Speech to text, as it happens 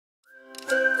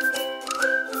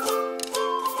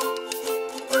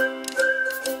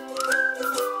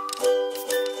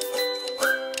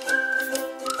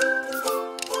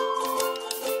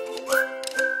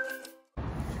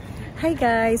Hi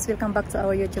guys! Welcome back to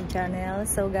our YouTube channel.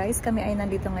 So guys, kami ay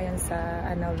nandito ngayon sa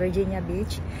Virginia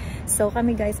Beach. So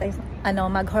kami guys ay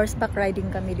mag horseback riding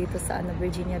kami dito sa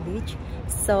Virginia Beach.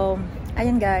 So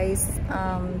ayan guys,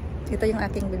 ito yung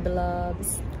aking baby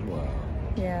loves. Wow.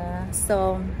 Yeah.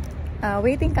 So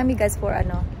waiting kami guys for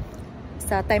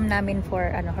sa time namin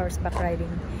for horseback riding.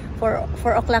 4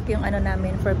 o'clock yung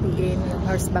namin, 4 PM yung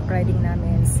horseback riding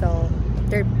namin. So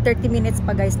 30 minutes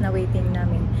pa guys na waiting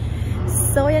namin.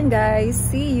 So yan guys,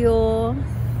 see you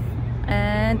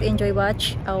and enjoy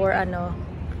watch our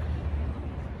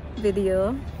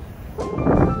video.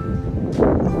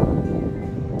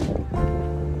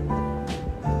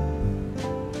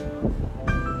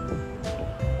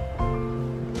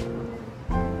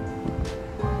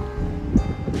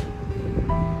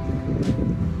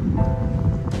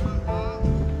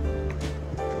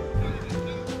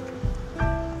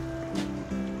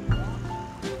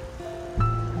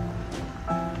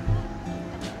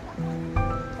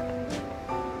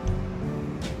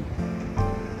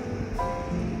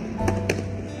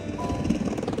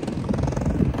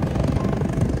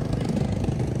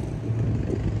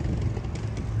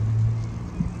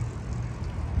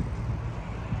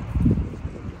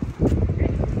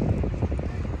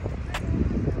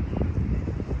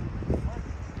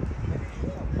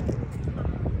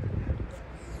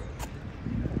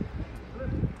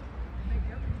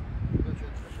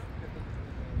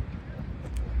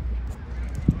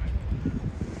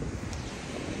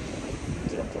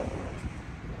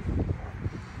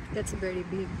 That's very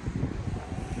big.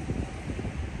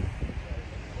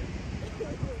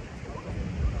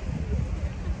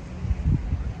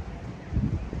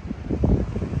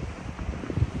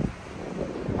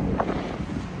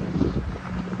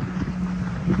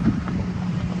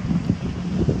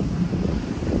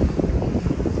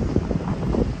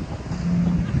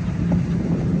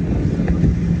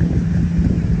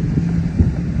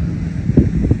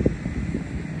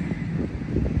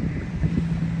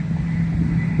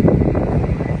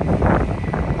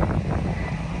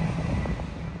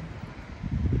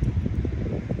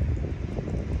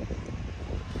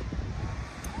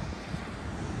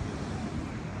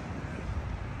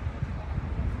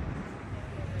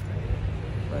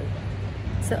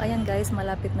 So ayan guys,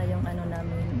 malapit na yung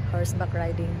namin horseback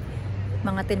riding.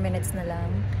 Mga 10 minutes na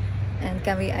lang. And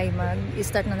kami ay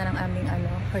mag-start na ng aming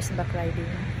horseback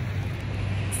riding.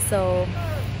 So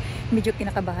medyo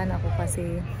kinakabahan ako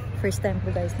kasi first time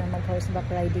ko guys na mag horseback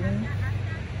riding.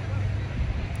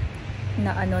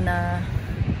 Na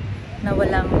na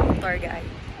walang tour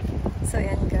guide. So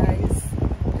ayan guys,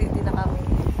 ready na kami.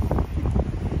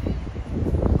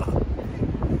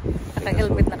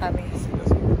 Naka-helmet na kami.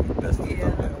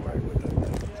 Yeah.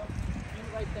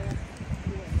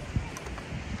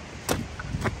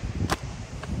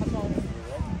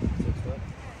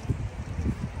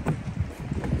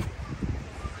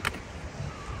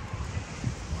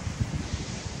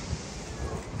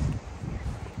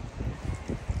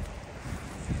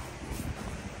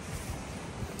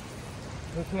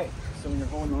 Okay, so when you're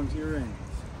holding onto your reins,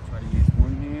 try to use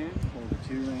one hand, hold the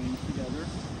two reins together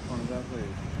in front of that leg.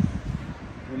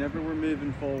 Whenever we're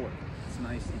moving forward, it's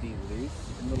nice to be loose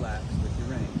and relaxed with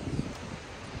your reins.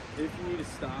 If you need to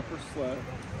stop or slow,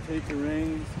 take your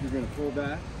reins, you're going to pull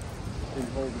back and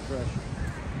hold the pressure.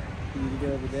 You need to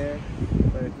go over there,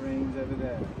 both reins over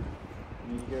there. You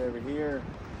need to go over here,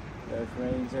 both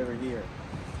reins over here.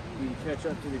 You need to catch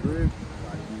up to the group,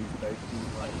 try to use both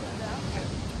feet like that.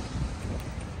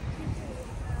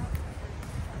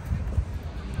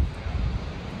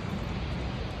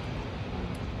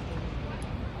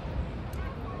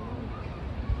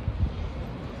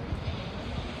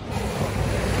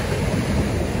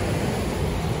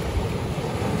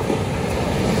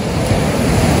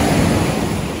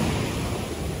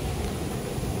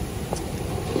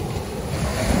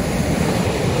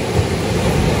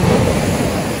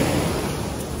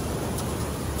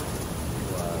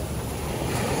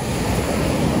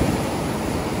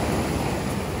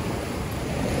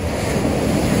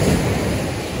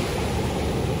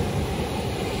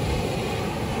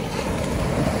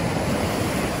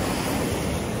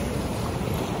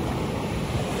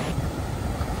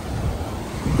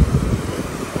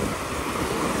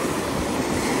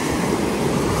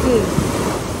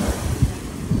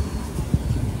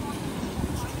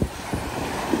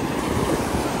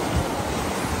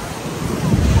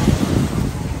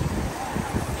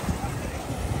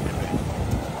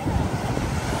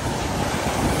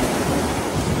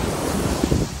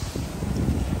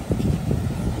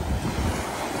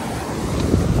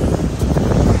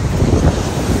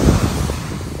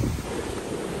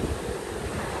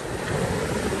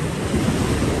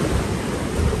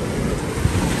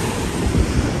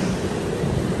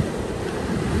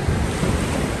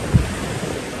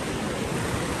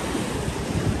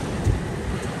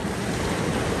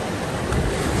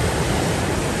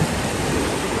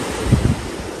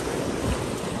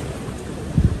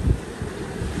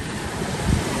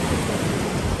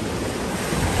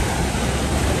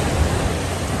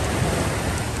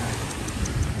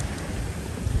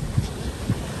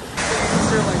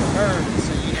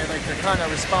 kind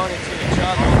of responding to each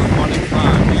other on the one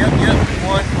incline. Yep.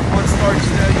 One starts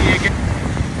to again.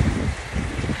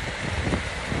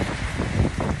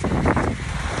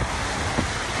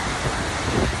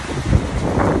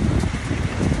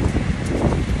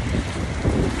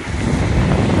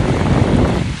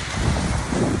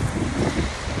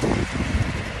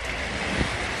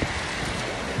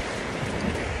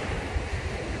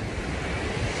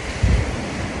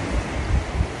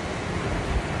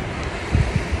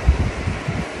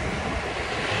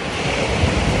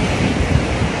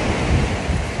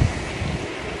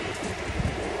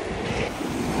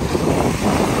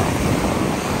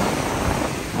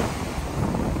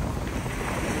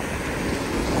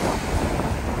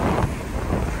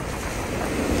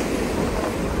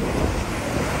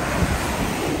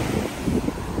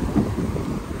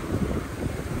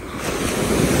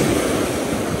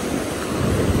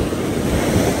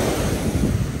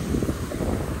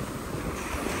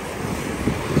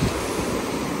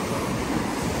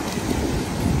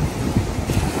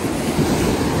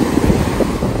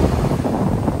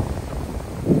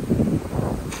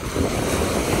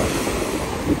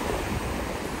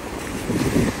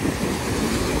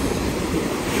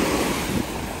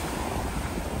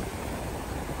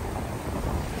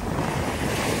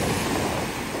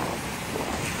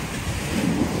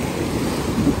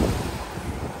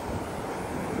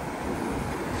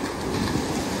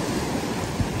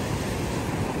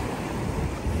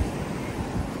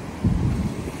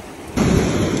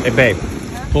 Hey babe,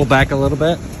 pull back a little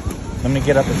bit. Let me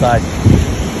get up beside you.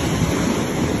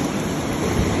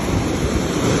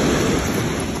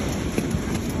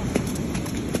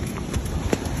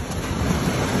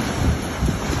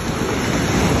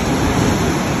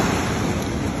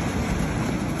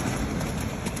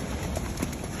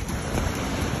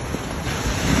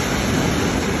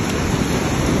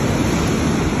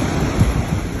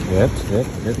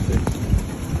 Good.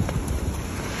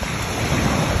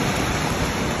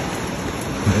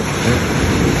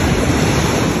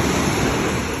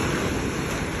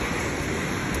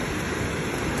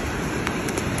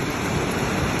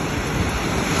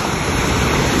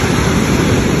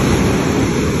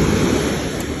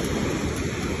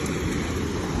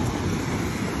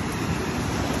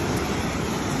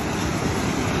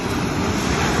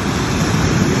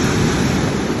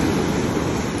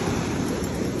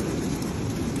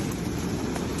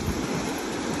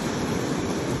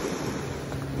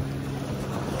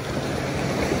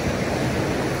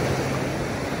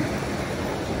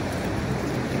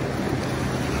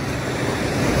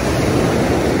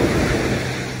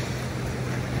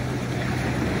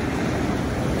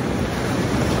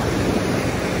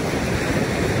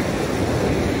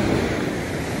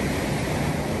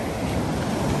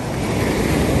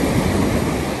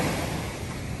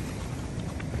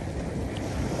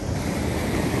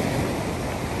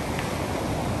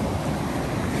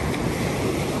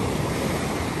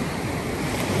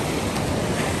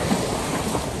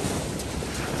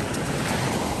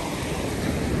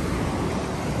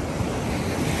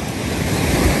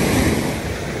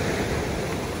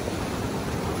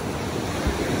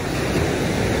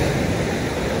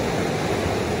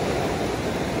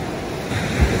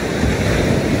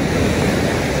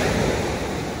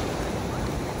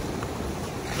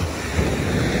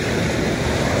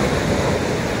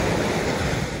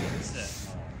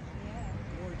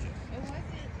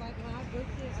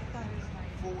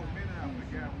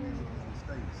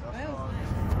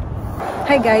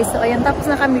 Hi guys, so ayan, tapos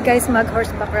na kami guys mag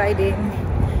horseback riding.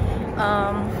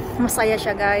 Masaya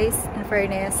siya guys, in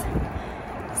fairness.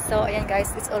 So ayan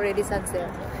guys, it's already sunset.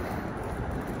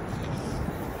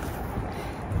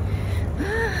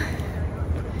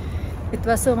 It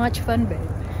was so much fun, babe.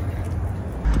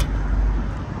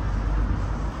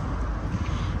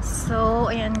 So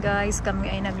ayan guys,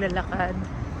 kami ay naglalakad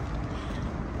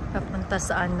papunta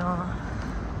sa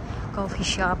coffee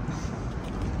shop.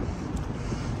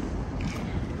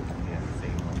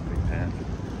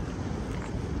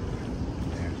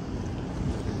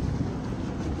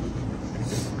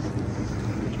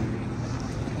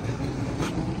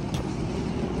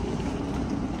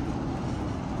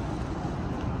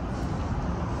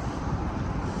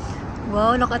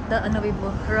 Wow, look at the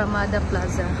Ramada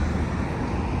Plaza.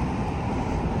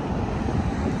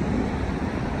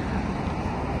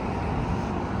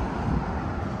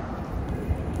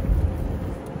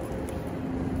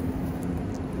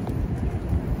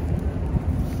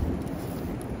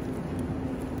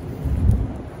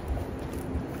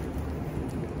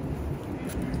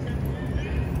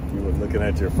 You were looking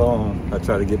at your phone. I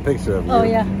tried to get a picture of you. Oh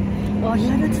yeah. Oh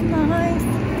yeah, that's nice.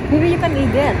 Maybe you can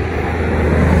eat it.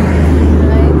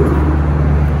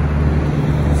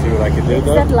 what I could do Is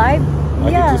though? that live? I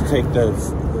Yeah. could just take the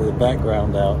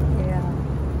background out. Yeah.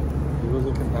 You were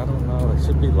looking, I don't know, it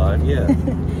should be live, yeah.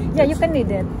 Yeah, you can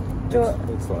edit.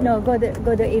 It's live. No, go to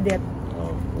edit.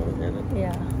 Oh, go to edit.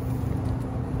 Yeah.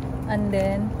 And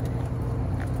then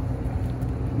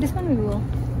this one we will.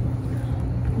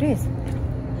 This.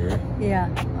 Here? Yeah.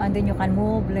 And then you can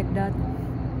move like that.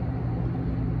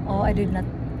 Oh, I did not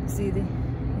see the.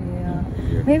 Yeah.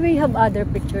 Here. Maybe you have other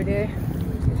picture there.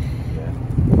 Yeah.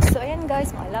 So ayan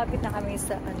guys, malapit na kami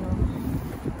sa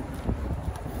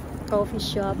coffee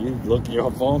shop. You look at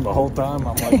your phone the whole time.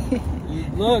 I'm like, you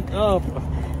look up.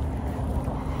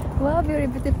 Wow, very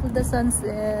beautiful the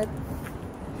sunset.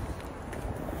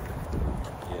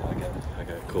 Yeah, I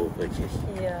got cool pictures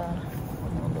Yeah.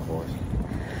 on the horse.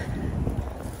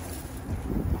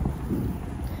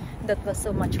 That was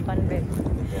so much fun, babe.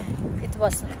 Yeah. It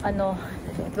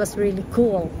was really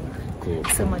cool. Cool.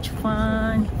 So much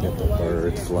fun. Get the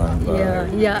birds flying by. Yeah,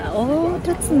 yeah. Oh,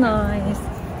 that's nice.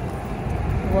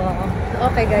 Wow.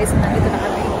 Okay guys, nandito na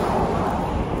kami.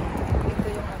 Ito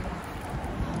yung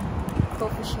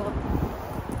coffee shop.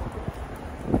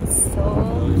 So,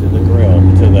 To the grill,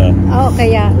 to the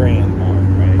okay, yeah. grand mark,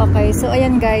 right? Okay, so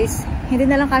ayan guys, hindi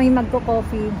na lang kami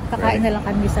magko-coffee. Kakain na lang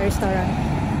kami sa restaurant.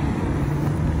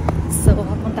 So,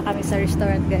 punta kami sa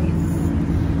restaurant guys.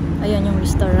 Ayan yung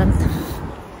restaurant.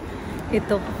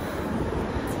 Ito.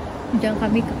 Diyan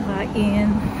kami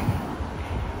kakain.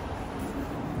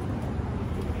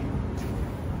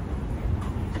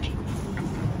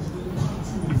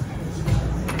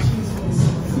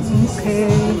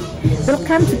 Okay.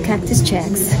 Welcome to Cactus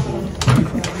Jacks.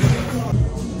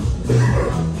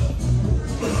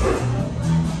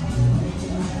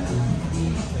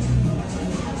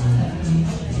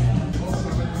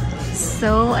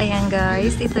 So, ayan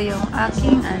guys, ito yung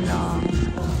aking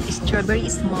strawberry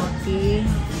smoothie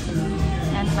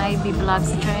and my vlog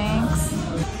drinks.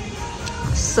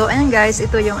 So, ayan guys,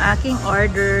 ito yung aking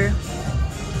order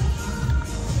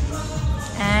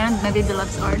and my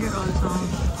vlog's order also.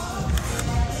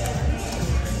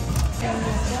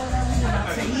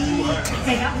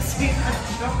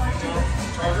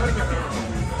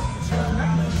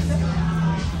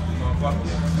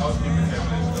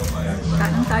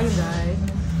 Kain tayo guys.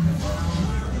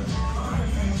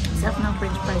 Sarap ng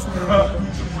french fries nila.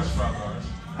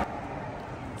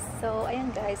 So ayan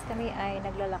guys, kami ay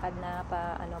naglalakad na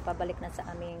pabalik na sa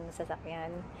aming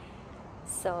sasakyan.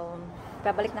 So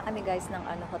pabalik na kami guys ng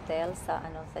hotel sa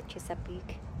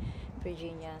Chesapeake,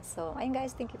 Virginia. So ayun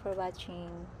guys, thank you for watching.